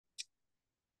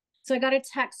So I got a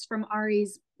text from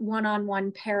Ari's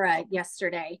one-on-one para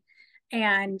yesterday,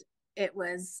 and it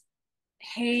was,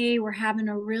 hey, we're having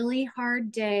a really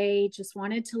hard day. Just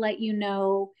wanted to let you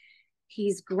know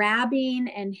he's grabbing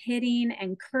and hitting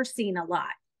and cursing a lot.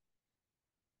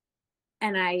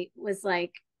 And I was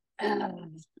like,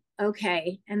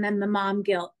 okay. And then the mom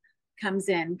guilt comes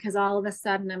in because all of a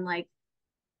sudden I'm like,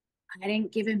 I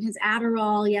didn't give him his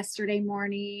Adderall yesterday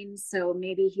morning. So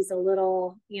maybe he's a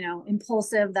little,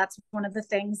 impulsive. That's one of the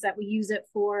things that we use it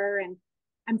for. And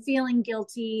I'm feeling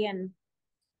guilty.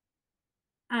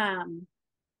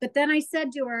 But then I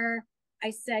said to her, I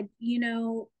said,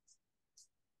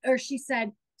 or she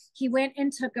said, he went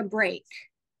and took a break.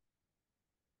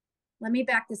 Let me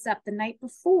back this up. The night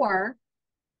before,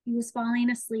 he was falling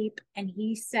asleep and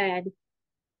he said,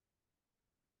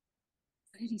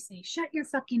 what did he say? Shut your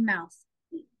fucking mouth.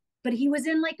 But he was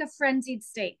in like a frenzied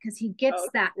state because he gets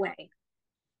that way.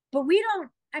 But we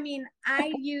don't,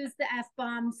 I use the F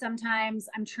bomb sometimes.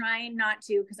 I'm trying not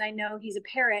to because I know he's a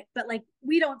parrot, but like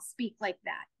we don't speak like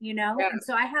that, Yeah. And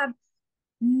so I have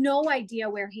no idea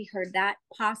where he heard that,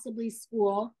 possibly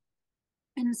school.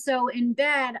 And so in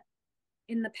bed,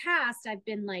 in the past, I've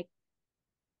been like,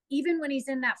 even when he's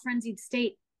in that frenzied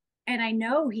state, and I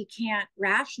know he can't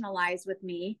rationalize with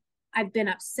me, I've been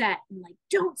upset and like,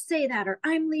 don't say that, or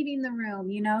I'm leaving the room,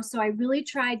 So I really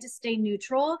tried to stay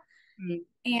neutral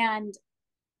and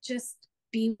just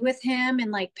be with him and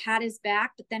like pat his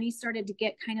back. But then he started to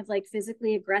get kind of like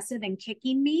physically aggressive and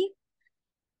kicking me.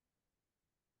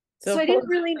 So I didn't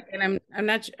really. And I'm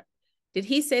not sure. Did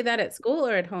he say that at school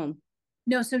or at home?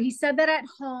 No, so he said that at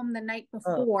home the night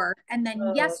before. And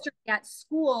then yesterday at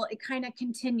school, it kind of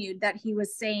continued that he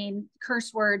was saying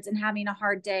curse words and having a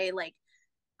hard day, like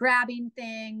grabbing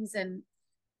things. And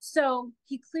so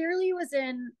he clearly was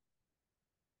in,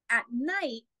 at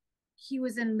night, he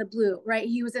was in the blue, right?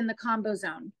 He was in the combo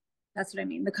zone. That's what I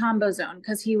mean, the combo zone,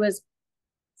 because he was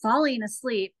falling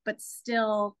asleep, but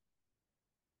still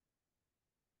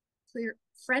clear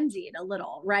frenzied a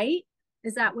little, right?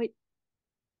 Is that what?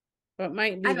 Well, it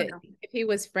might be that if he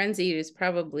was frenzied, he was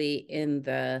probably in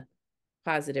the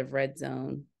positive red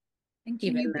zone. And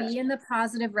can you be in the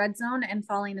positive red zone and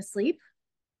falling asleep?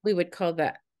 We would call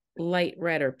that light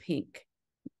red or pink.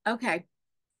 Okay.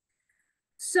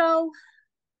 So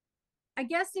I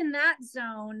guess in that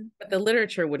zone. But the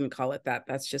literature wouldn't call it that.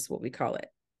 That's just what we call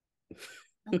it.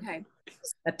 Okay.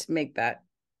 Had to make that.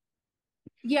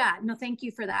 Yeah, no, thank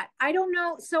you for that. I don't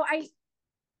know. So I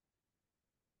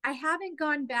haven't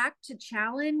gone back to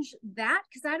challenge that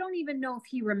because I don't even know if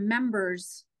he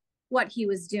remembers what he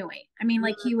was doing. I mean,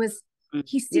 like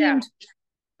he seemed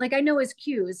like I know his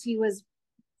cues. He was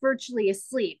virtually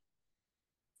asleep.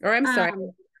 Or I'm sorry.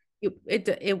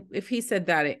 If he said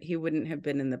that, he wouldn't have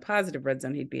been in the positive red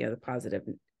zone. He'd be in the positive.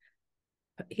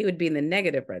 He would be in the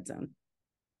negative red zone.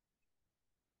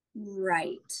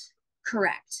 Right.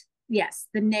 Correct. Yes,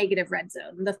 the negative red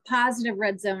zone. The positive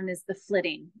red zone is the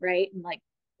flitting, right? And like,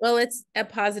 well, it's a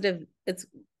positive, it's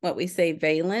what we say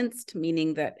valenced,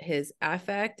 meaning that his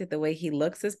affect, the way he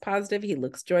looks is positive. He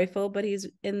looks joyful, but he's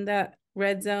in that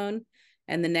red zone.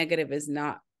 And the negative is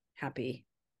not happy.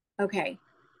 Okay.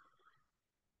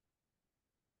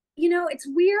 It's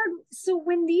weird. So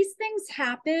when these things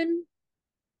happen,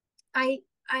 I,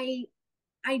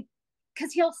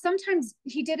 because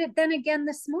he did it then again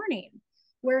this morning,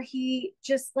 where he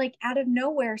just like out of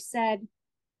nowhere said,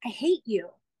 I hate you.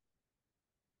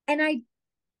 And I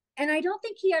don't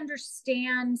think he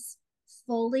understands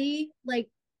fully like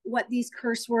what these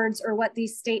curse words or what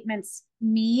these statements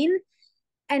mean.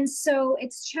 And so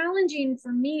it's challenging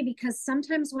for me because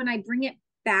sometimes when I bring it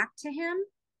back to him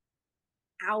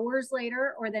hours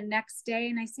later or the next day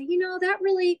and I say, that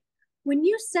really, when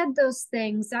you said those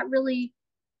things, that really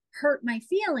hurt my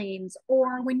feelings.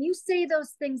 Or when you say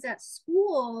those things at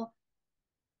school,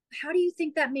 how do you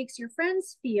think that makes your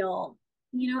friends feel?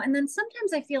 And then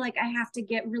sometimes I feel like I have to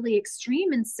get really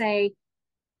extreme and say,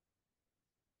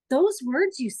 those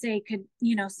words you say could,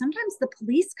 sometimes the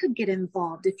police could get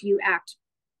involved if you act,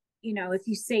 if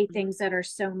you say things that are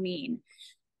so mean.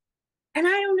 And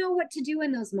I don't know what to do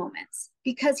in those moments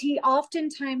because he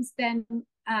oftentimes then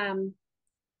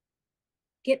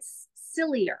gets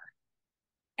sillier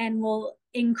and will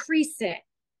increase it.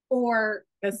 Or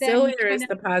the sillier is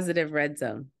the positive red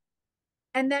zone.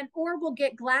 And then, or will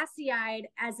get glassy eyed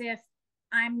as if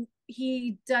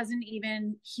he doesn't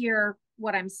even hear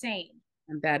what I'm saying.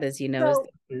 And that is, is the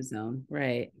blue zone.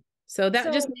 Right. So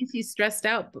that just means he's stressed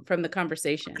out from the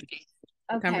conversation.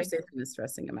 The conversation is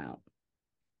stressing him out.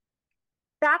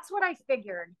 That's what I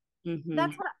figured. Mm-hmm.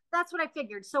 That's what I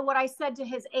figured. So what I said to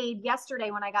his aide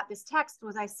yesterday when I got this text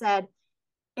was, I said,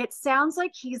 it sounds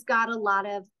like he's got a lot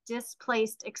of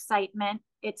displaced excitement.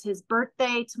 It's his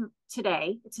birthday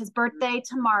today. It's his birthday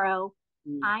tomorrow.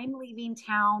 Mm-hmm. I'm leaving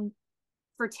town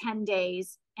for 10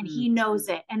 days and he knows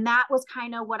it. And that was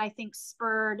kind of what I think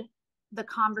spurred the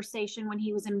conversation when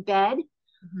he was in bed,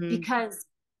 because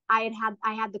I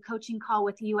had the coaching call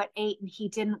with you at 8 and he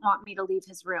didn't want me to leave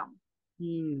his room.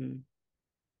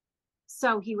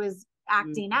 So he was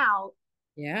acting out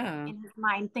in his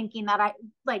mind, thinking that I,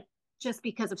 like, just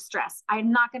because of stress.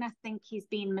 I'm not going to think he's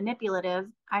being manipulative.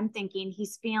 I'm thinking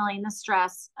he's feeling the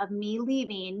stress of me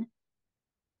leaving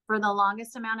for the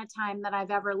longest amount of time that I've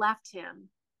ever left him.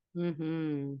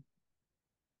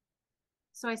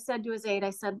 So I said to his aide,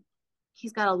 I said,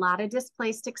 he's got a lot of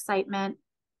displaced excitement.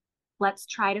 Let's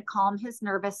try to calm his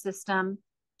nervous system.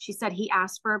 She said he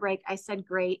asked for a break. I said,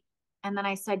 great. And then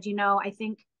I said, I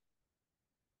think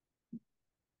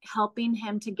helping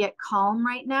him to get calm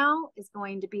right now is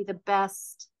going to be the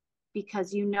best,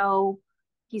 because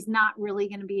he's not really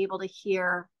going to be able to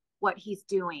hear what he's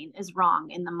doing is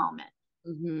wrong in the moment.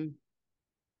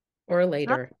 Or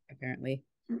later, apparently.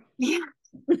 Yeah.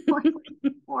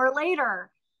 or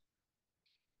later.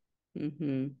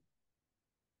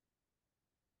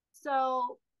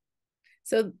 So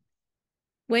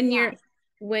when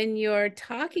you're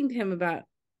talking to him about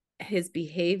his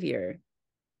behavior,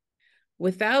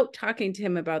 without talking to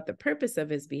him about the purpose of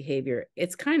his behavior,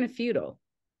 it's kind of futile,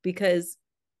 because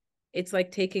it's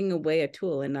like taking away a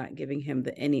tool and not giving him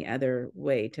any other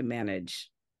way to manage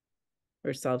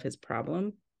or solve his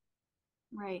problem.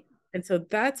 Right. And so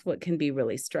that's what can be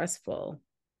really stressful.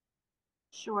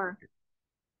 Sure.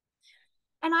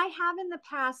 And I have in the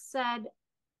past said,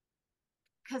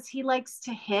 because he likes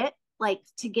to hit, like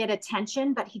to get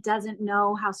attention, but he doesn't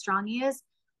know how strong he is.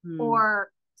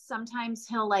 Or sometimes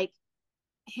he'll like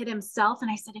hit himself. And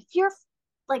I said, if you're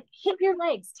like, hit your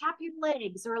legs, tap your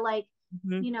legs, or like,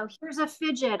 here's a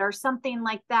fidget or something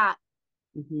like that.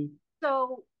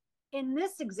 So in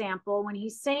this example, when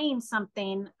he's saying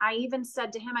something, I even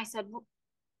said to him, I said, well,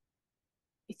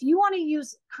 if you want to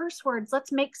use curse words,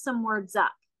 let's make some words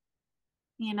up.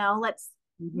 Let's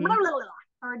blah, blah, blah,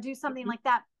 or do something like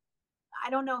that. I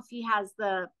don't know if he has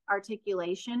the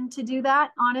articulation to do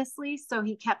that, honestly. So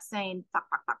he kept saying, fuck,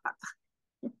 fuck, fuck, fuck.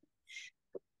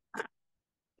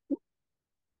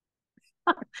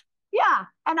 Yeah.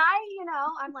 And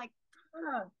I'm like,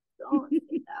 oh, don't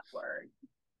say that word.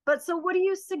 But so what do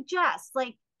you suggest?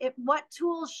 Like, what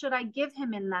tools should I give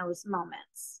him in those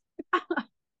moments?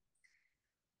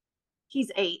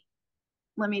 He's 8.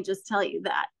 Let me just tell you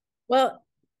that. Well,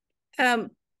 I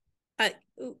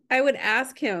would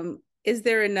ask him, is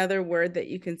there another word that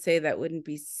you can say that wouldn't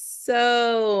be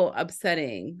so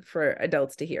upsetting for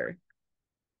adults to hear?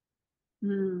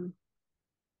 So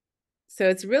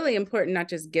it's really important not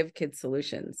just give kids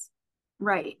solutions.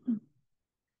 Right.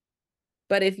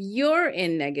 But if you're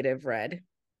in negative red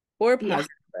or positive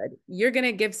red, you're going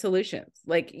to give solutions.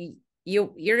 Like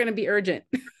you're going to be urgent.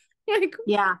 Like,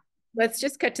 let's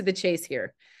just cut to the chase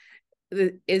here.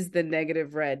 Is the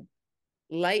negative red,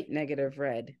 light negative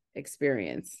red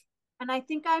experience. And I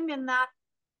think I'm in that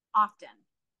often.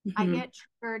 I get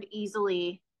triggered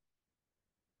easily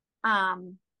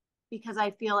because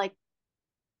I feel like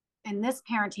in this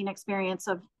parenting experience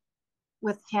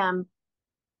with him,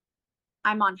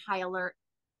 I'm on high alert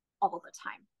all the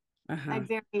time. I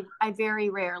very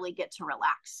rarely get to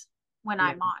relax when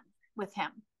I'm on with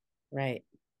him. Right.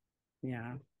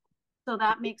 Yeah. So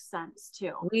that makes sense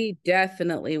too. We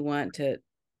definitely want to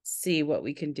see what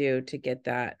we can do to get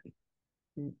that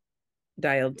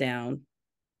dialed down.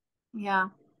 Yeah,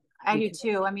 I do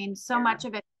too. I mean, so much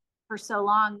of it for so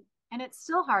long, and it's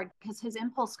still hard because his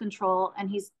impulse control, and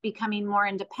he's becoming more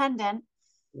independent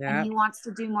and he wants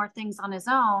to do more things on his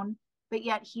own, but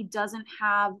yet he doesn't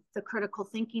have the critical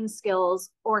thinking skills,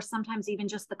 or sometimes even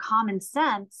just the common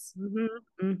sense.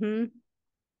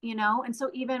 And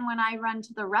so even when I run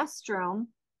to the restroom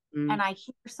and I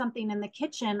hear something in the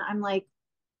kitchen, I'm like,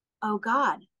 oh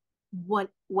God, what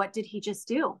did he just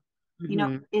do?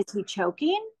 Is he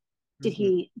choking? Did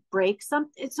he break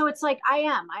something? So it's like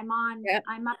I'm up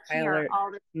here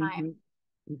all the time.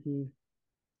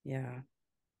 Yeah.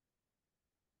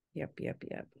 Yep.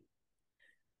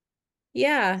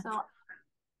 Yeah.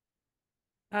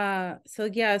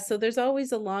 So there's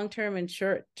always a long-term and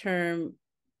short-term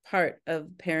part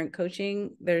of parent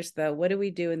coaching. There's the what do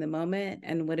we do in the moment,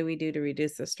 and what do we do to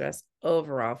reduce the stress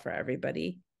overall for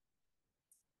everybody.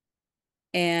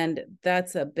 And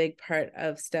that's a big part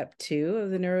of step 2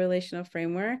 of the neurorelational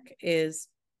framework, is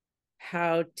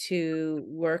how to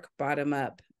work bottom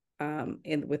up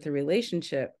with the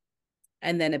relationship.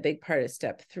 And then a big part of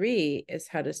step 3 is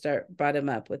how to start bottom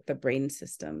up with the brain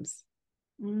systems.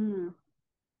 Mm.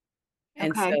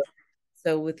 And Okay.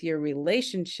 so with your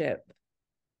relationship,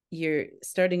 you're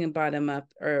starting in bottom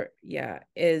up,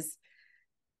 is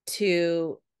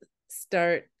to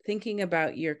start thinking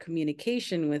about your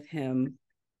communication with him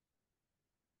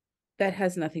that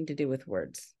has nothing to do with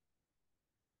words.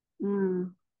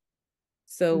 Mm.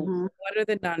 So Mm-hmm. what are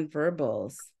the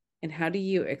nonverbals and how do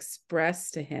you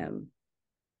express to him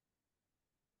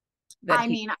that I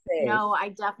he's mean, safe? no, I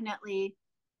definitely,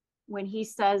 when he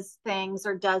says things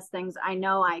or does things, I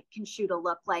know I can shoot a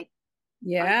look like,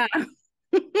 Yeah.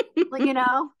 like, you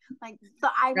know, like the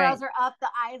Right. eyebrows are up, the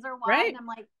eyes are wide. Right. And I'm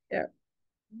like, Yeah.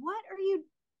 what are you,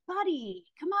 buddy?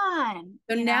 Come on,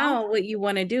 So you know? now what you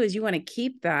want to do is you want to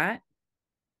keep that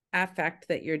affect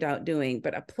that you're doing,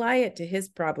 but apply it to his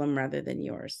problem rather than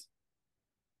yours.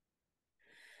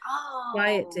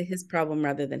 Apply it to Oh, his problem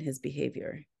rather than his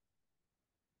behavior.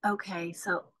 okay.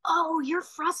 So, oh, you're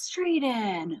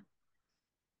frustrated.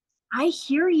 I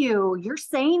hear you. You're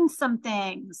saying some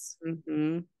things.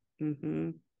 Mm-hmm.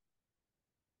 Mm-hmm.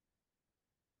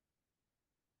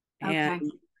 And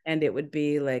Okay. and it would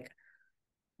be like,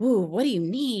 ooh, what do you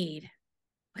need?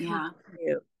 What can we Yeah.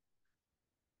 do?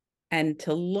 And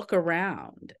to look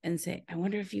around and say, I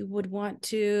wonder if you would want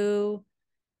to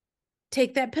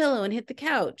take that pillow and hit the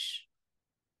couch.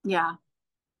 Yeah.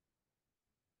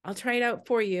 I'll try it out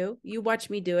for you. You watch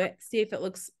me do it. See if it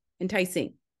looks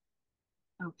enticing.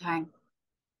 Okay.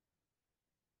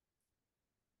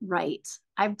 Right.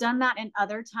 I've done that in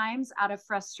other times out of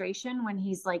frustration when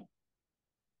he's like,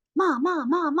 mom, mom,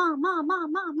 mom, mom, mom,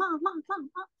 mom, mom, mom, mom, mom,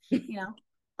 mom, you know,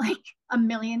 like a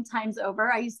million times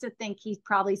over. I used to think he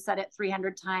probably said it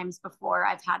 300 times before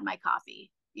I've had my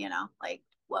coffee, you know, like,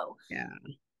 whoa. Yeah.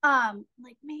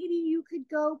 Like maybe you could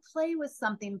go play with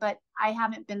something, but I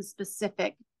haven't been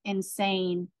specific in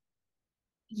saying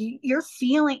you're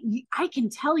feeling, I can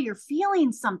tell you're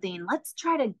feeling something. Let's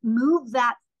try to move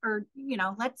that, or, you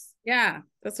know, let's Yeah.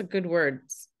 That's a good word.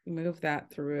 Move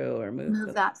that through or move move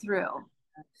the. that through.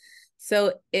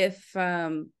 So if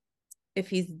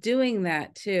he's doing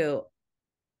that too,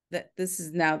 that this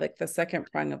is now like the second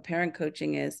prong of parent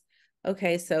coaching is,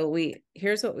 okay, so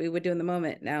here's what we would do in the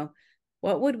moment. Now,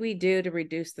 what would we do to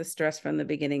reduce the stress from the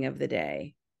beginning of the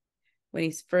day? When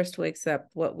he first wakes up,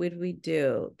 what would we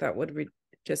do that would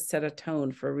just set a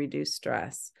tone for reduced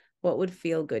stress? What would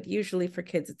feel good? Usually for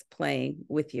kids, it's playing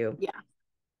with you, Yeah.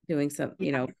 doing some,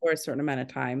 Yeah. for a certain amount of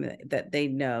time that they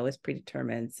know is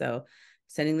predetermined. So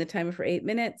setting the timer for 8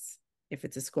 minutes, if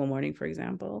it's a school morning, for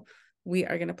example, we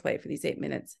are going to play for these 8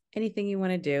 minutes. Anything you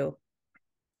want to do,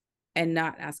 and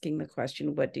not asking the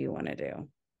question, what do you want to do?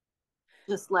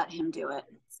 Just let him do it.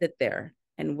 Sit there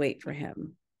and wait for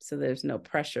him. So there's no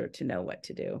pressure to know what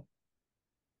to do.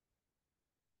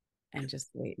 And just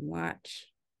wait and watch.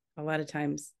 A lot of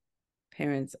times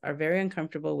parents are very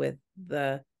uncomfortable with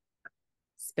the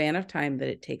span of time that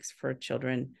it takes for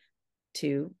children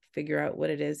to figure out what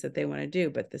it is that they want to do.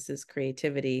 But this is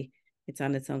creativity. It's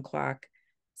on its own clock.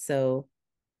 So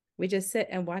we just sit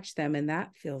and watch them, and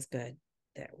that feels good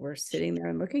that we're sitting there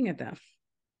and looking at them.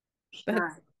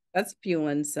 Sure. That's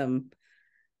fueling some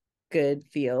good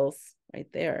feels right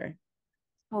there.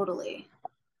 Totally.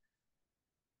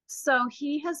 So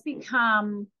he has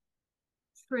become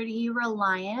pretty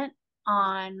reliant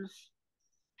on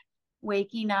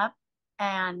waking up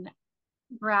and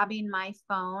grabbing my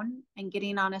phone and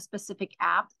getting on a specific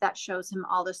app that shows him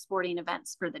all the sporting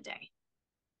events for the day.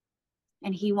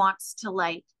 And he wants to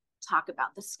like talk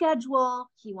about the schedule.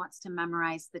 He wants to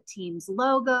memorize the team's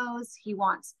logos. He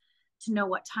wants to know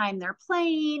what time they're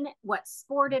playing, what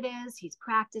sport it is. He's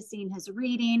practicing his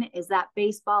reading. Is that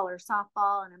baseball or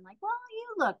softball? And I'm like, well,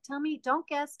 you look, tell me, don't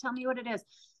guess, tell me what it is.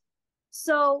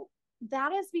 So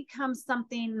that has become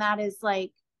something that is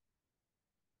like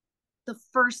the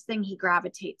first thing he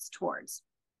gravitates towards.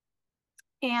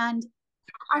 And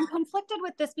I'm conflicted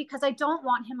with this because I don't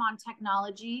want him on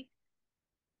technology.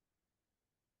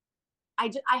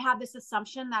 I have this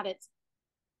assumption that it's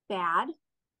bad.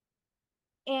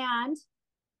 And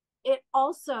it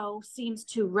also seems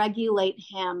to regulate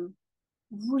him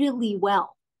really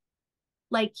well.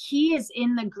 Like he is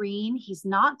in the green. He's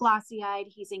not glossy eyed.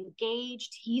 He's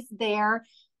engaged. He's there.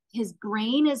 His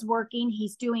brain is working.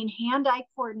 He's doing hand eye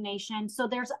coordination. So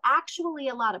there's actually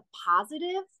a lot of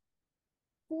positive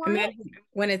for it.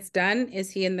 When it's done,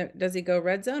 does he go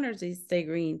red zone or does he stay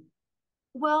green?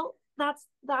 Well,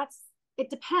 it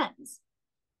depends.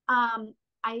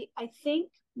 I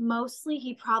think mostly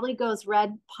he probably goes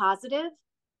red positive,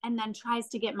 and then tries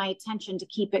to get my attention to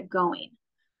keep it going.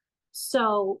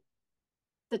 So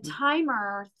the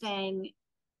timer thing,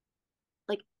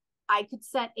 like I could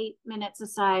set 8 minutes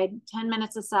aside, 10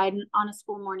 minutes aside on a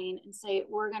school morning and say,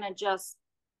 we're going to just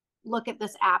look at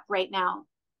this app right now.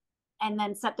 And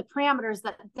then set the parameters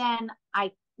that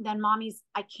then mommy's,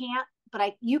 I can't,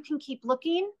 but you can keep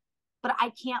looking, but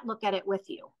I can't look at it with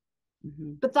you.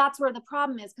 Mm-hmm. But that's where the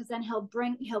problem is, because then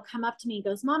he'll come up to me and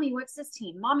goes, Mommy, what's this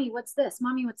team? Mommy, what's this?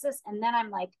 Mommy, what's this? And then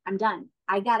I'm like, I'm done.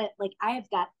 I got it. Like, I have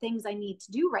got things I need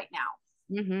to do right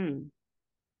now. Mm-hmm.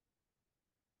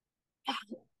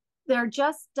 There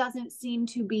just doesn't seem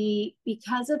to be,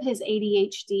 because of his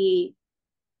ADHD,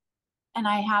 and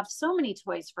I have so many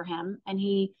toys for him, and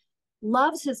he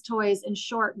loves his toys in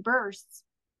short bursts.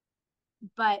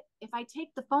 But if I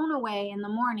take the phone away in the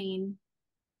morning,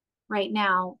 right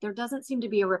now, there doesn't seem to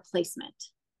be a replacement.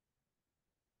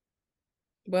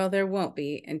 Well, there won't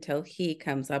be until he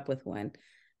comes up with one.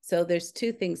 So there's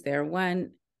two things there.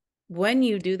 One, when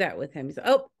you do that with him, he's,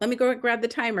 oh, let me go grab the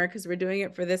timer because we're doing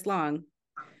it for this long.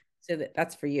 So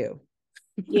that's for you.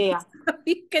 Yeah. So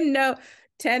you can know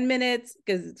 10 minutes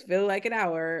because it's feel like an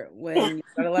hour when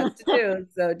you've got a lot to do.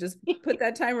 So just put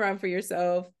that timer on for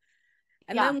yourself.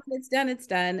 And then when it's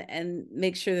done, and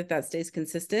make sure that that stays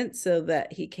consistent so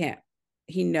that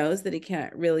he knows that he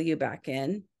can't reel you back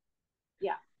in.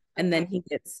 Yeah. And then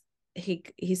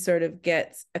he sort of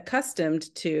gets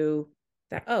accustomed to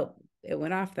that. Oh, it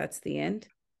went off. That's the end.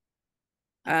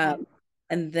 Okay.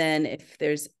 And then if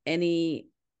there's any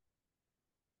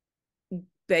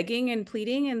begging and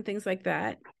pleading and things like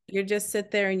that, you just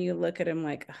sit there and you look at him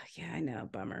like, oh, yeah, I know,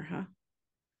 bummer, huh?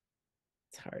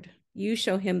 It's hard. You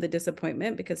show him the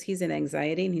disappointment because he's in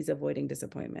anxiety and he's avoiding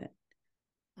disappointment.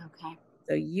 Okay.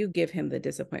 So you give him the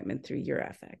disappointment through your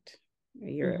affect,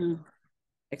 your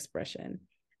expression.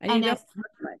 And you don't talk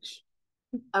much.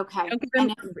 Okay. Don't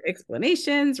give him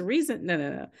explanations, reason.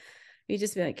 No. You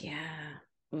just be like, yeah.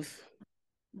 Oof.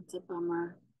 That's a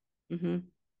bummer. Mm-hmm.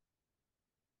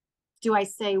 Do I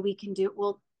say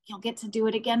you'll get to do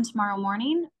it again tomorrow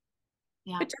morning?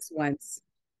 Yeah. But just once.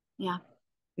 Yeah.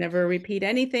 Never repeat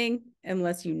anything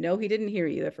unless you know he didn't hear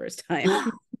you the first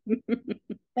time.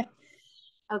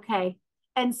 Okay.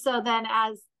 And so then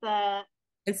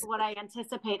what I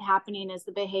anticipate happening is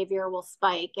the behavior will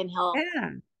spike and he'll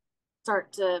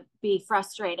start to be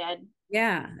frustrated.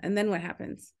 Yeah. And then what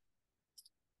happens?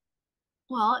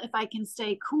 Well, if I can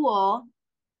stay cool,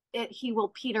 he will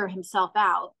peter himself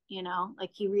out,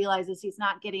 like he realizes he's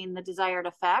not getting the desired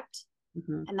effect.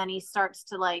 Mm-hmm. And then he starts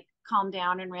to like calm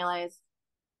down and realize,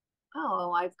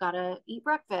 oh, I've got to eat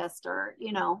breakfast or,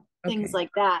 things like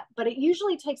that. But it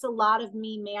usually takes a lot of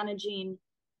me managing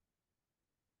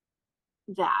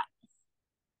that.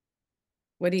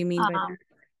 What do you mean by that?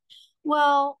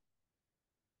 Well,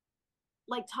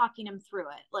 like talking him through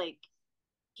it. Like,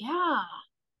 yeah.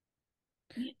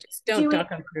 Just don't talk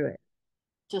him through it.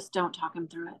 Just don't talk him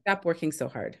through it. Stop working so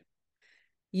hard.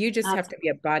 You just have to be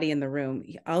a body in the room.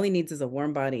 All he needs is a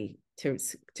warm body to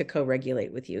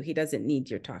co-regulate with you. He doesn't need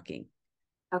your talking.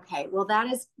 Okay. Well,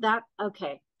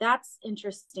 okay. That's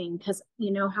interesting because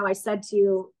you know how I said to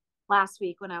you last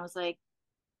week when I was like,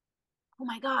 oh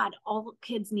my God, all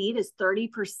kids need is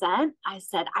 30%. I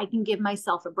said, I can give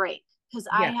myself a break because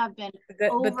I have been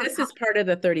but this is part of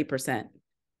the 30%.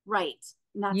 Right.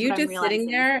 And that's you what just I'm sitting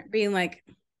there being like,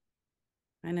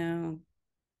 I know.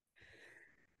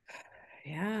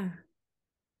 Yeah.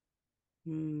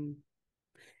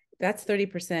 That's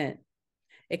 30%.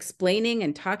 Explaining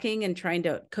and talking and trying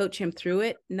to coach him through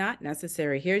it, not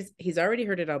necessary. He's already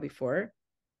heard it all before.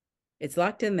 It's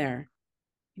locked in there.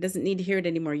 He doesn't need to hear it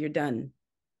anymore. You're done.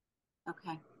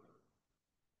 Okay.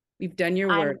 You've done your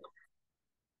work.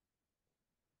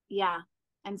 Yeah.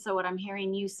 And so what I'm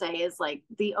hearing you say is like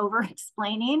the over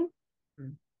explaining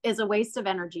is a waste of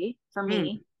energy for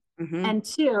me. Mm-hmm. And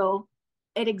two,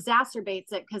 it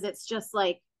exacerbates it because it's just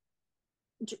like,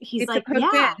 he's like,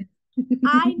 yeah,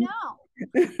 I know.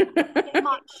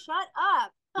 Mom, shut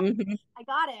up. Mm-hmm. I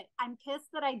got it. I'm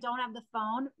pissed that I don't have the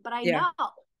phone, but I know.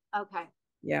 Okay.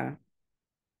 Yeah.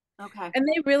 Okay. And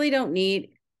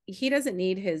he doesn't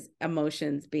need his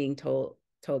emotions being told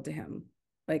to him.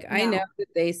 Like, I know that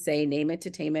they say name it to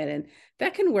tame it, and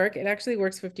that can work. It actually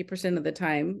works 50% of the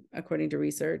time, according to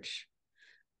research.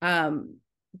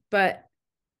 But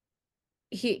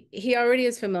he already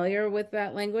is familiar with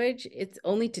that language.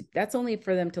 That's only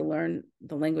for them to learn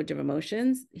the language of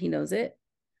emotions. He knows it.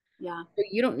 Yeah. But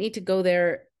you don't need to go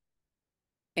there.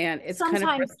 And it's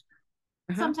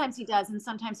sometimes he does and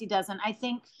sometimes he doesn't. I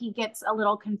think he gets a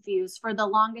little confused. For the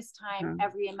longest time,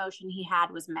 every emotion he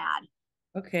had was mad.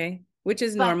 Okay. which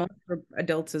is But normal for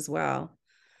adults as well.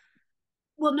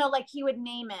 well, no, like he would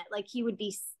name it, like he would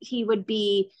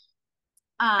be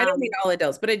I don't mean um all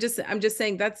adults, but I'm just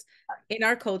saying that's in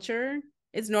our culture,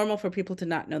 it's normal for people to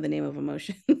not know the name of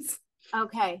emotions.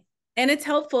 okay, And it's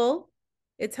helpful.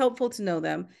 It's helpful to know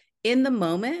them in the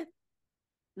moment,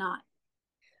 not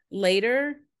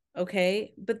later,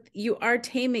 okay, but you are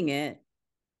taming it.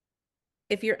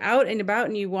 If you're out and about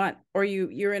and you want, or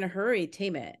you're in a hurry,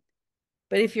 tame it.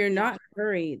 But if you're yeah, not in a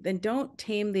hurry, then don't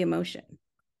tame the emotion.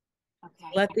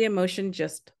 okay, Let the emotion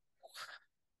just,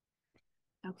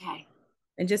 okay,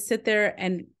 and just sit there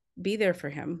and be there for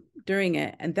him during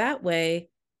it. And that way,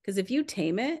 because if you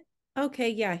tame it, okay,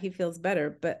 yeah, he feels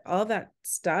better, but all that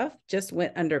stuff just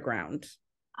went underground,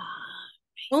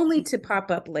 only he's to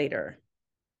pop up later.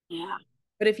 yeah,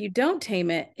 But if you don't tame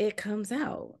it, it comes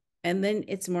out and then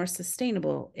it's more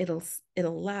sustainable. It'll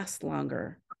last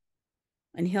longer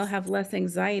and he'll have less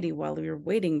anxiety while you're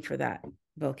waiting for that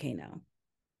volcano.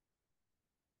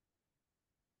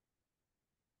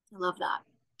 I love that.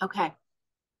 Okay.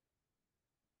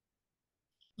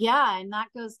 Yeah, and that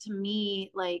goes to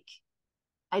me like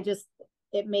I just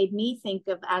it made me think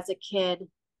of as a kid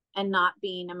and not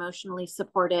being emotionally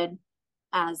supported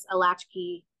as a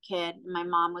latchkey kid. My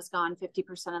mom was gone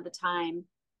 50% of the time.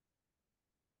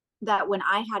 That when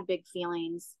I had big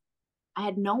feelings, I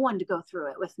had no one to go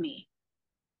through it with me.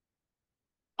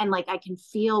 And like I can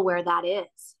feel where that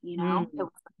is, you know? It was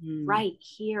Mm-hmm. right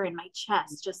here in my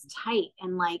chest, just tight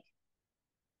and like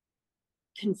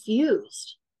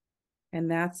confused.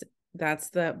 And that's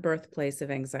the birthplace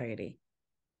of anxiety.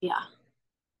 Yeah.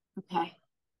 Okay.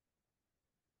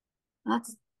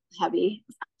 That's heavy.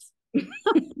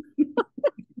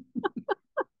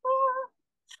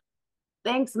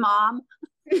 Thanks, mom.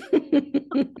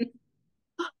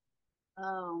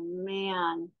 Oh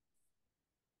man.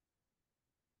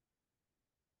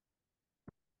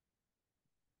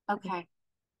 Okay.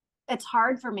 It's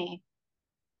hard for me.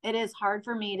 It is hard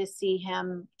for me to see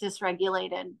him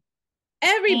dysregulated.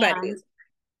 Everybody And is.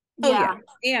 Oh yeah.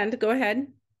 yeah. And go ahead.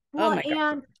 Oh Well, my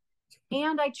God.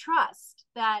 and I trust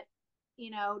that,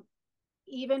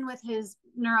 even with his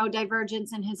neurodivergence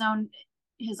and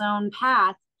his own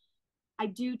path, I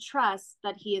do trust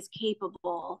that he is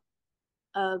capable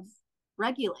of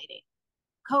regulating,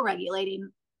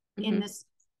 co-regulating in Mhm. this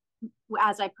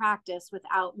as I practice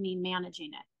without me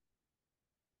managing it.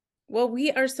 Well,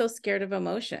 we are so scared of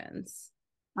emotions.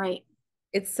 Right.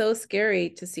 It's so scary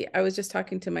to see. I was just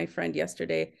talking to my friend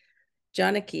yesterday,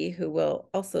 Janaki, who will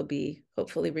also be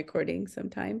hopefully recording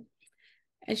sometime.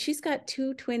 And she's got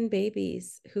two twin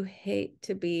babies who hate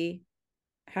to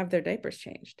have their diapers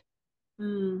changed.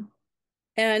 Mm.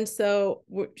 And so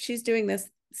she's doing this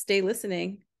stay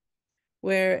listening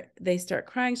where they start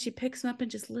crying. She picks them up and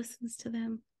just listens to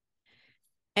them.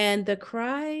 And the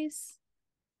cries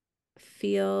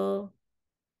feel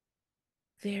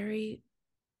very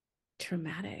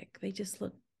traumatic. They just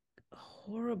look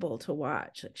horrible to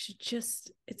watch. Like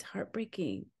it's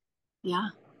heartbreaking. Yeah.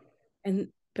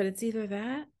 But it's either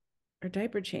that or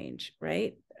diaper change,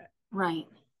 right? Right.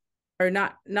 Or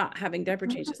not having diaper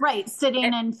changes. Right. Sitting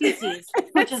And in feces,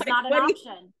 which it's is like, not an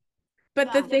option.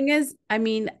 but the Yeah. thing is, I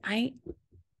mean,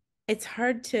 it's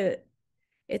hard to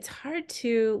it's hard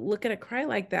to look at a cry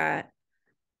like that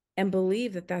and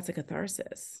believe that that's a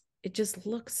catharsis. It just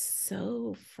looks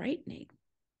so frightening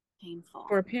for Painful.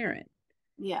 a parent.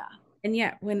 Yeah. And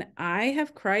yet, when I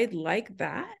have cried like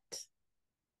that,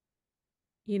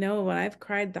 when I've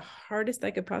cried the hardest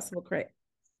I could possibly cry,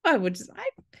 I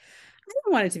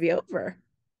don't want it to be over.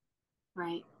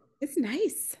 Right. It's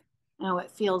nice. No,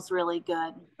 it feels really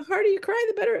good. The harder you cry,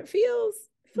 the better it feels.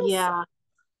 It feels, Yeah.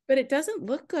 but it doesn't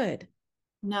look good.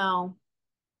 No.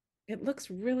 It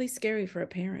looks really scary for a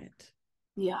parent.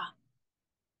 Yeah.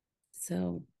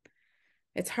 So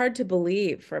it's hard to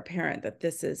believe for a parent that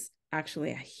this is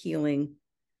actually a healing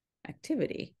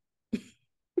activity.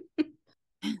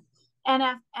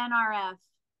 NRF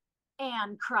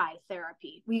and cry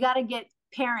therapy. We got to get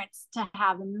parents to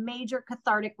have a major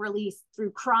cathartic release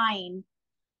through crying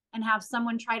and have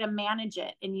someone try to manage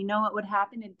it. And you know what would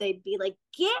happen? They'd be like,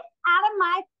 get out of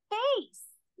my face.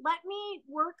 Let me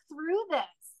work through this.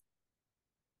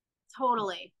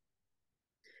 Totally.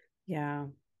 Yeah.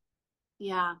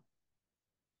 Yeah.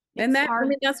 And It's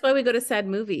hard. that's why we go to sad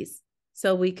movies.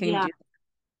 So we can Yeah.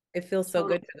 it feels so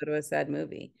Totally. good to go to a sad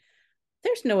movie.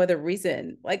 There's no other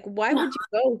reason. Like, why would you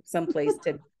go someplace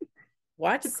to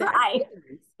watch To sad cry.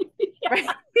 movies? Yeah. Right?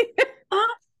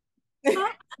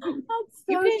 That's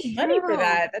You so pay money for true.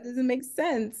 that. That doesn't make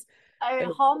sense.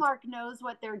 Hallmark knows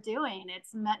what they're doing.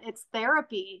 It's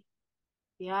therapy.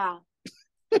 Yeah.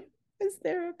 It's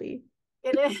therapy.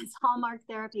 It is Hallmark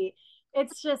therapy.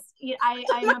 It's just,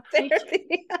 I'm a preacher,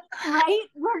 Therapy. right?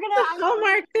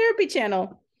 Hallmark therapy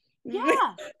channel.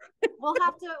 Yeah. We'll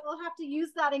have to use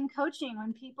that in coaching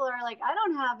when people are like, I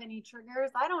don't have any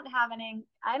triggers. I don't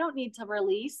need to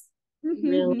release.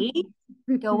 Really?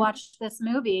 Go watch this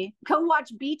movie. Go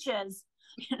watch Beaches.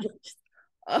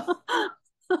 Oh.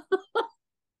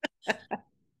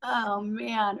 Oh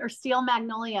man. Or Steel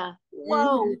Magnolia.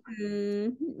 Whoa.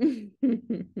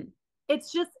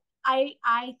 It's just,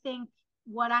 I think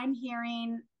what I'm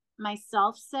hearing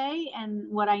myself say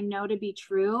and what I know to be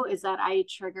true is that I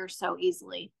trigger so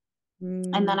easily.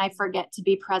 And then I forget to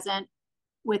be present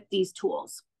with these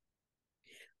tools.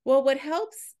 Well, what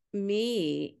helps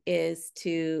me is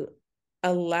to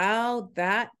allow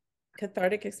that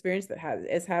cathartic experience that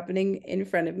is happening in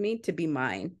front of me to be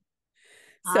mine.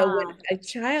 So when a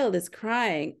child is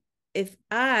crying, if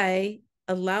I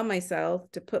allow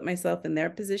myself to put myself in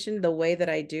their position the way that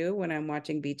I do when I'm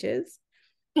watching Beaches,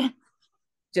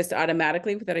 just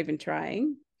automatically without even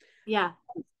trying. Yeah.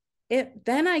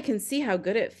 Then I can see how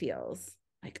good it feels.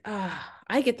 Like,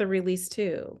 I get the release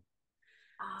too.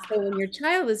 So when your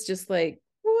child is just like,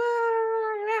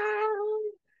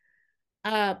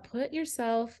 put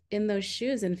yourself in those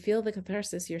shoes and feel the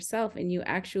catharsis yourself, and you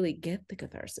actually get the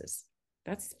catharsis.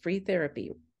 That's free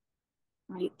therapy.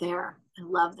 Right there. I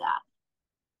love that.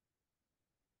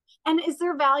 And is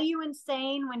there value in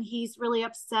saying when he's really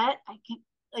upset?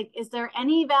 Is there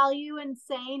any value in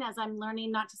saying, as I'm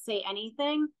learning not to say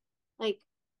anything? Like,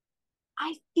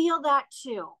 I feel that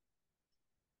too.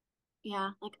 Yeah.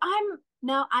 Like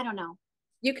no, I don't know.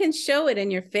 You can show it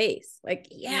in your face. Like,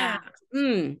 yeah.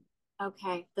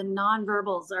 Okay. The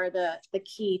nonverbals are the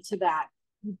key to that.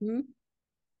 Mm-hmm.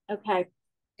 Okay.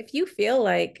 If you feel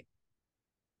like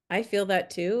I feel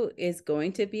that too is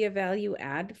going to be a value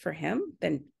add for him,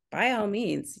 then by all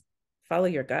means, follow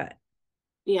your gut.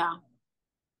 Yeah.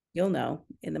 You'll know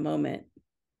in the moment.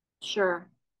 Sure.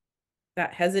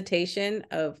 That hesitation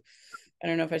of, I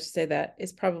don't know if I should say that,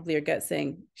 is probably your gut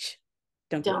saying, shh,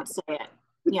 don't say it.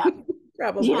 Yeah.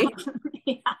 Probably.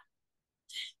 Yeah.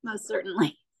 Most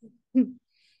certainly.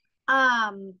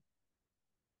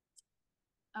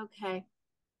 Okay.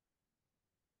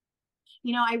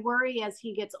 I worry as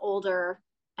he gets older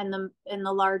and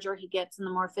the larger he gets and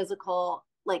the more physical,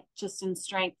 like just in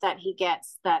strength that he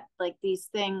gets, that like these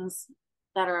things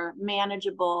that are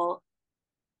manageable.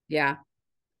 Yeah.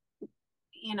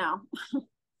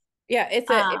 Yeah, it's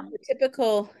a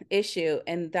typical issue.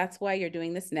 And that's why you're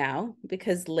doing this now,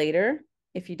 because later,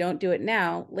 if you don't do it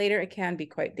now, later it can be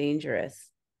quite dangerous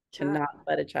to not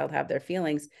let a child have their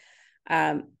feelings.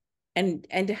 And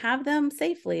to have them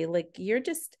safely. Like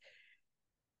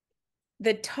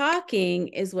the talking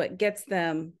is what gets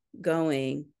them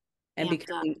going and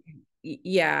becoming,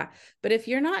 yeah. But if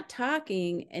you're not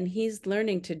talking and he's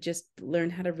learning to just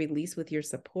learn how to release with your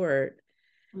support,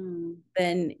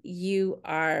 then you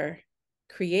are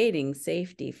creating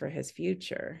safety for his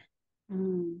future.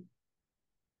 God,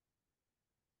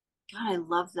 I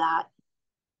love that.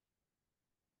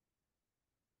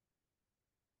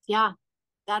 Yeah,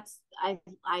 I'm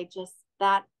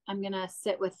going to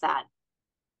sit with that.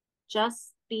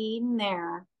 Just being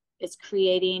there is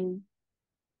creating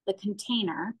the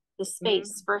container, the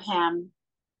space for him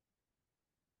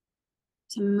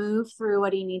to move through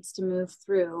what he needs to move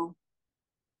through.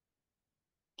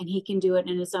 And he can do it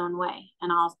in his own way.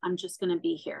 And I'm just going to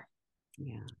be here.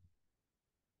 Yeah.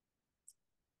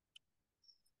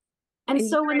 And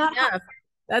so when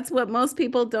that's what most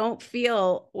people don't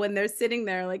feel when they're sitting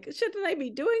there like, shouldn't I be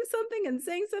doing something and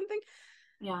saying something?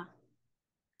 Yeah.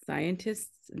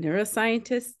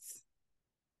 Neuroscientists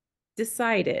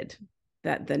decided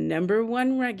that the number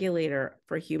one regulator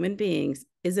for human beings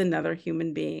is another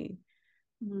human being.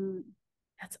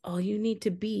 That's all you need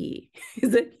to be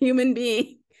is a human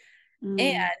being.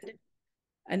 And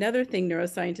another thing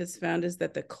neuroscientists found is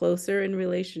that the closer in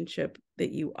relationship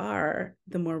that you are,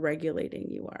 the more regulating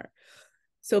you are.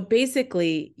 So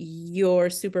basically, your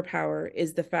superpower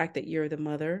is the fact that you're the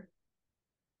mother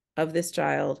of this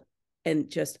child and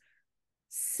just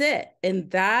sit in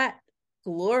that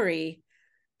glory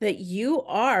that you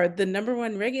are the number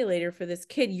one regulator for this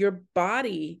kid. Your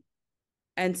body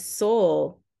and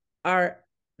soul are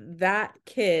that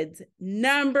kid's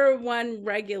number one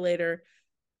regulator,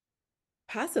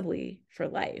 possibly for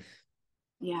life.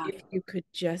 Yeah. If you could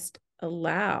just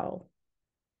allow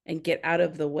and get out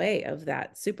of the way of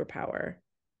that superpower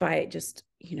by just,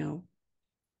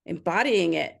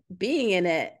 embodying it, being in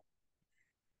it.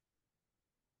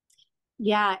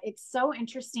 Yeah, it's so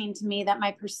interesting to me that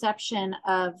my perception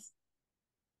of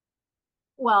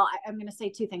well, I'm going to say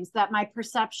two things. That my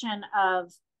perception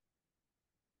of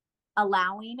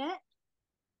allowing it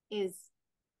is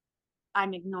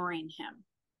I'm ignoring him.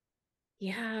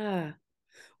 Yeah.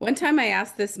 One time I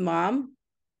asked this mom,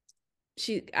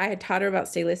 I had taught her about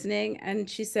stay listening, and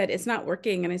she said, it's not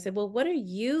working. And I said, well, what are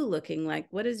you looking like?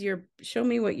 What is show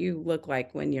me what you look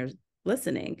like when you're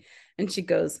listening. And she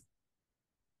goes,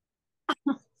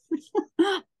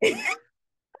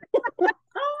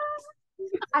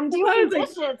 I'm doing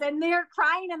dishes and they're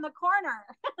crying in the corner.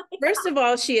 First of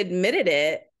all, she admitted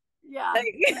it. Yeah.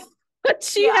 But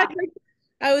she had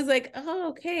I was like, oh,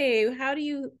 okay.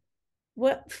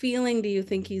 What feeling do you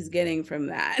think he's getting from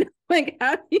that? Like,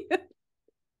 how do you?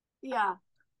 Yeah.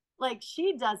 Like,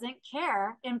 she doesn't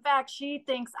care. In fact, she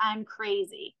thinks I'm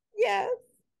crazy. Yes.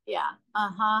 Yeah.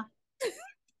 Uh-huh.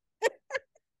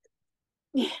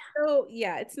 Yeah. So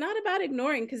yeah, it's not about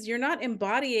ignoring, because you're not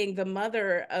embodying the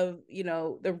mother of,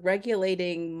 the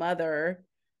regulating mother.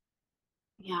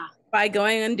 Yeah. By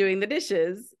going and doing the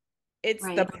dishes. It's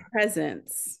the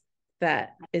presence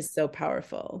that is so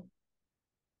powerful.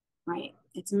 Right.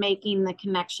 It's making the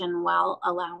connection while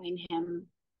allowing him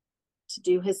to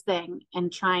do his thing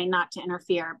and trying not to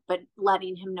interfere, but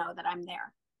letting him know that I'm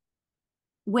there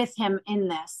with him in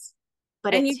this.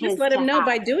 But and you just let him know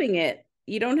by doing it.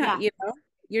 You don't have,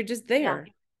 you're just there.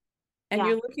 And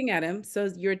you're looking at him. So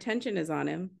your attention is on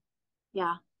him.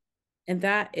 Yeah. And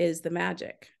that is the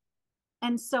magic.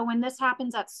 And so when this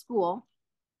happens at school,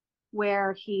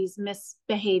 where he's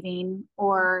misbehaving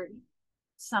or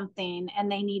something,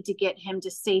 and they need to get him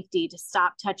to safety to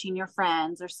stop touching your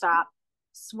friends or stop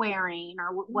swearing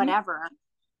or whatever,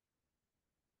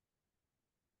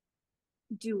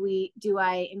 do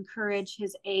I encourage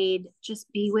his aide,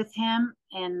 just be with him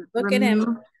and look at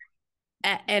him,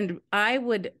 and I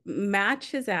would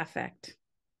match his affect.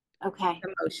 Okay.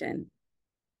 Emotion.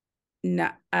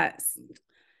 Not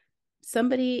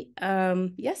somebody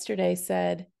yesterday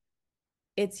said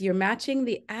you're matching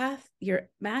the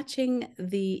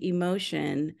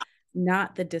emotion,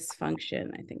 not the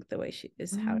dysfunction. I think the way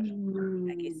how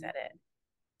Becky said it.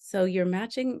 So you're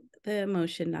matching the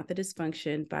emotion, not the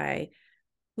dysfunction, by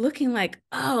looking like,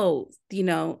 oh,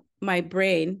 my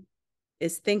brain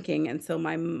is thinking, and so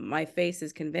my face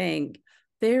is conveying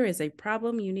there is a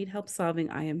problem you need help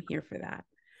solving. I am here for that.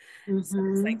 So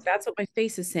it's like, that's what my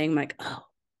face is saying. I'm like, oh.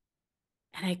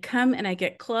 And I come and I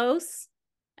get close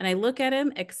and I look at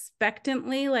him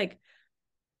expectantly, like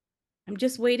I'm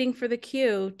just waiting for the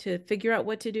cue to figure out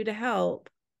what to do to help.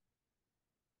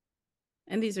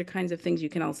 And these are kinds of things you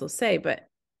can also say, but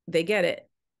they get it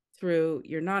through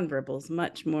your nonverbals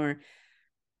much more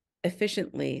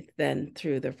efficiently than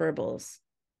through the verbals.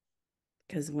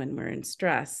 Because when we're in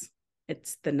stress,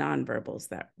 it's the nonverbals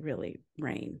that really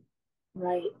reign.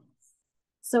 Right.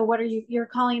 So what you're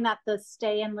calling that the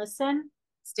stay and listen?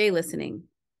 Stay listening.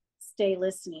 Stay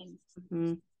listening.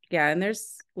 Mm-hmm. Yeah. And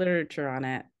there's literature on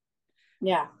it.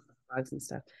 Yeah. Blogs and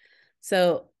stuff.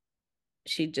 So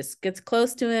she just gets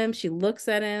close to him. She looks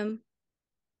at him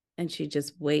and she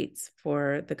just waits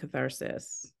for the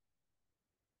catharsis.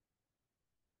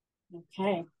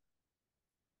 Okay.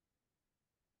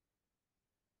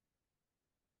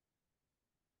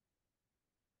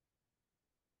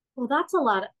 Well, that's a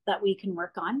lot that we can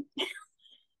work on.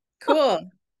 Cool.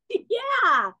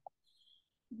 Yeah.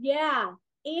 Yeah.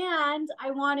 And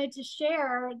I wanted to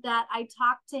share that I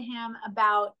talked to him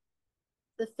about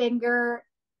the finger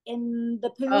in the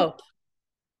poop. Oh.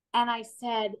 And I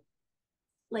said,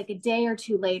 like a day or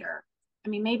two later, I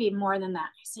mean, maybe more than that,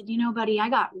 I said, buddy, I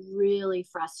got really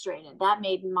frustrated. That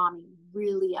made mommy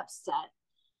really upset.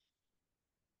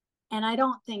 And I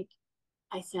don't think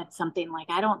I said something like,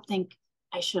 I don't think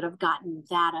I should have gotten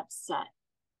that upset.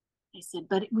 I said,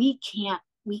 but we can't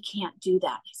do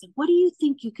that. I said, what do you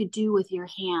think you could do with your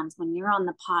hands when you're on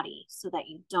the potty so that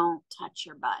you don't touch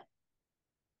your butt?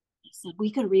 He said,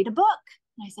 we could read a book.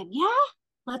 And I said, yeah,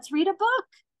 let's read a book.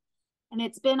 And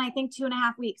it's been, I think,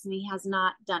 2.5 weeks and he has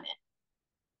not done it.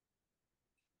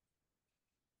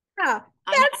 Yeah,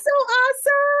 that's so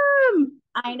awesome.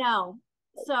 I know.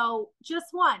 So just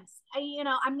once,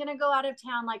 I'm going to go out of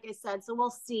town, like I said, so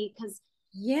we'll see. Cause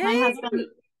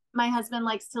my husband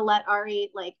likes to let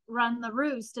Ari run the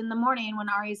roost in the morning when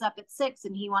Ari's up at 6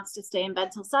 and he wants to stay in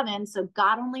bed till 7. So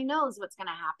God only knows what's going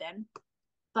to happen.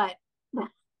 But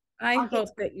I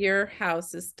hope that your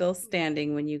house is still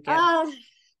standing when you get God.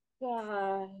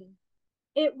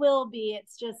 It will be.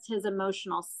 It's just his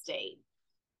emotional state,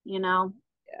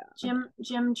 Yeah.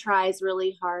 Jim tries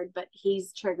really hard, but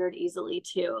he's triggered easily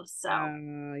too. So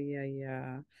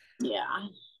yeah. Yeah.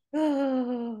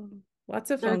 Oh,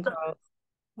 lots of phone calls.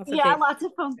 Yeah, lots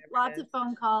of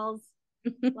phone calls.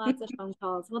 Lots of phone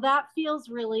calls. Well, that feels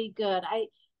really good.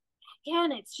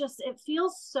 Again, it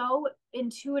feels so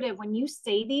intuitive when you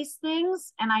say these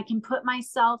things, and I can put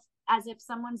myself as if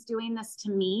someone's doing this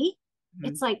to me. Mm-hmm.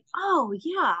 It's like, oh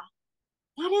yeah,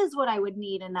 that is what I would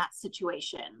need in that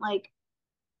situation. Like,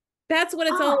 that's what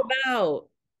it's all about.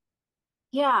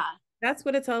 Yeah. That's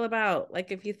what it's all about.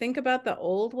 Like, if you think about the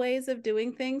old ways of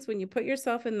doing things, when you put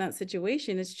yourself in that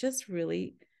situation, it's just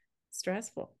really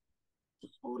stressful.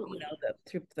 Totally.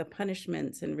 Through the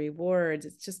punishments and rewards,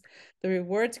 it's just the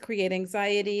rewards create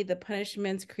anxiety, the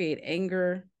punishments create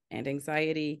anger and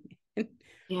anxiety.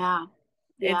 Yeah.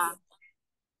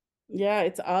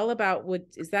 It's all about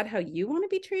is that how you want to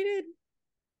be treated?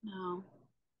 No.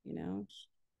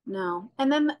 No.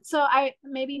 And then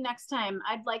maybe next time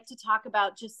I'd like to talk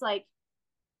about just like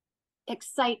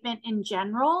excitement in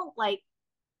general, like,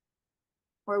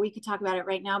 or we could talk about it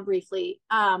right now briefly.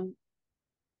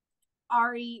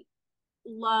 Ari,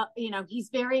 he's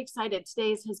very excited.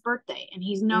 Today is his birthday, and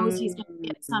he knows he's going to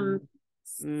get some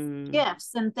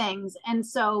gifts and things. And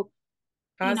so,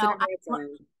 positive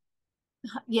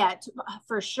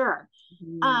for sure.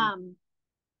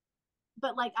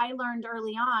 But like I learned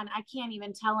early on, I can't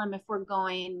even tell him if we're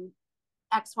going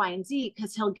X, Y, and Z,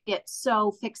 because he'll get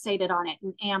so fixated on it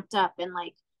and amped up and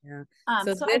like. Yeah.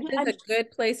 So this is a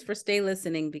good place for stay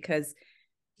listening, because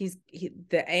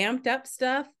the amped up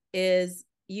stuff is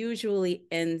usually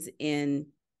ends in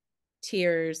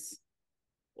tears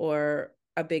or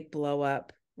a big blow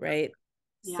up, right?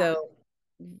 Yeah. So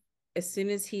as soon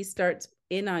as he starts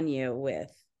in on you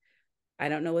with, I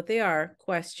don't know what they are,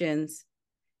 questions,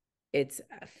 it's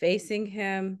facing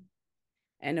him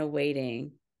and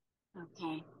awaiting.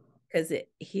 Okay. Because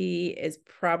he is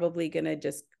probably going to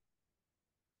just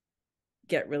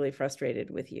get really frustrated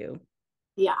with you.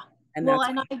 Yeah. And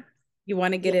you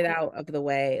want to get it out of the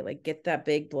way, like get that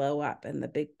big blow up and the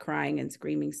big crying and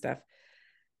screaming stuff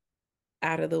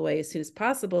out of the way as soon as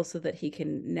possible, so that he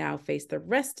can now face the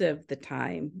rest of the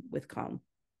time with calm.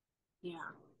 Yeah.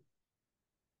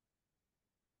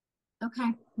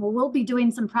 Okay. Well, we'll be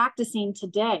doing some practicing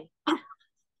today.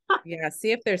 Yeah.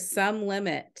 See if there's some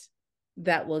limit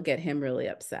that will get him really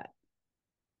upset,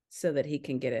 so that he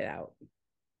can get it out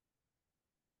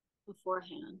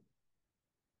beforehand.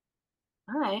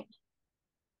 All right.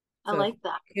 I like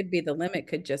that. The limit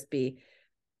could just be,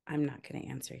 I'm not going to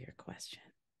answer your question.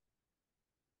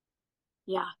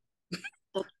 Yeah.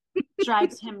 That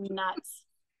drives him nuts.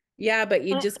 Yeah, but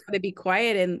you just got to be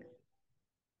quiet.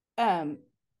 And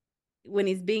when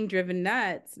he's being driven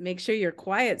nuts, make sure you're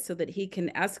quiet so that he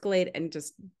can escalate and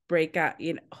just break out.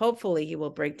 Hopefully he will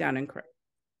break down and cry.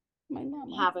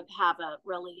 Have a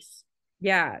release.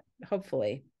 Yeah,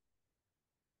 hopefully.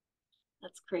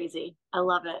 That's crazy. I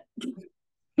love it.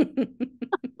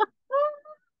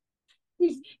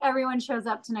 Everyone shows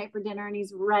up tonight for dinner and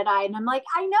he's red-eyed, and I'm like,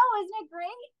 I know, isn't it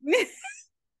great?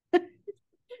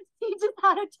 He just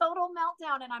had a total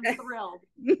meltdown, and I'm thrilled.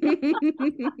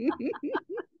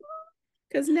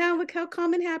 Because now look how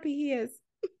calm and happy he is.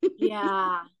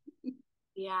 Yeah.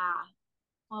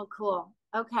 Well, cool.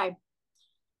 Okay.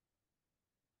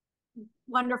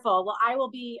 Wonderful. Well, I will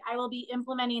be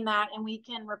implementing that, and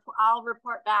I'll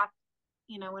report back,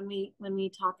 when we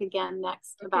talk again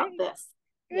next about this.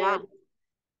 Good. Yeah.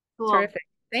 Cool. Terrific.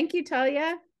 Thank you,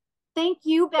 Talia. Thank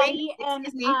you, Betty.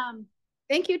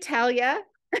 Thank you, Talia.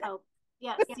 Oh,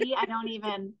 yeah. See, I don't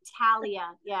even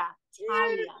Talia. Yeah,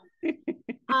 Talia.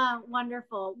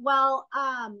 Wonderful. Well,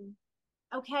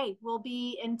 okay, we'll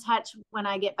be in touch when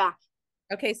I get back.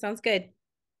 Okay, sounds good.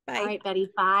 Bye. All right, Betty.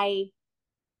 Bye.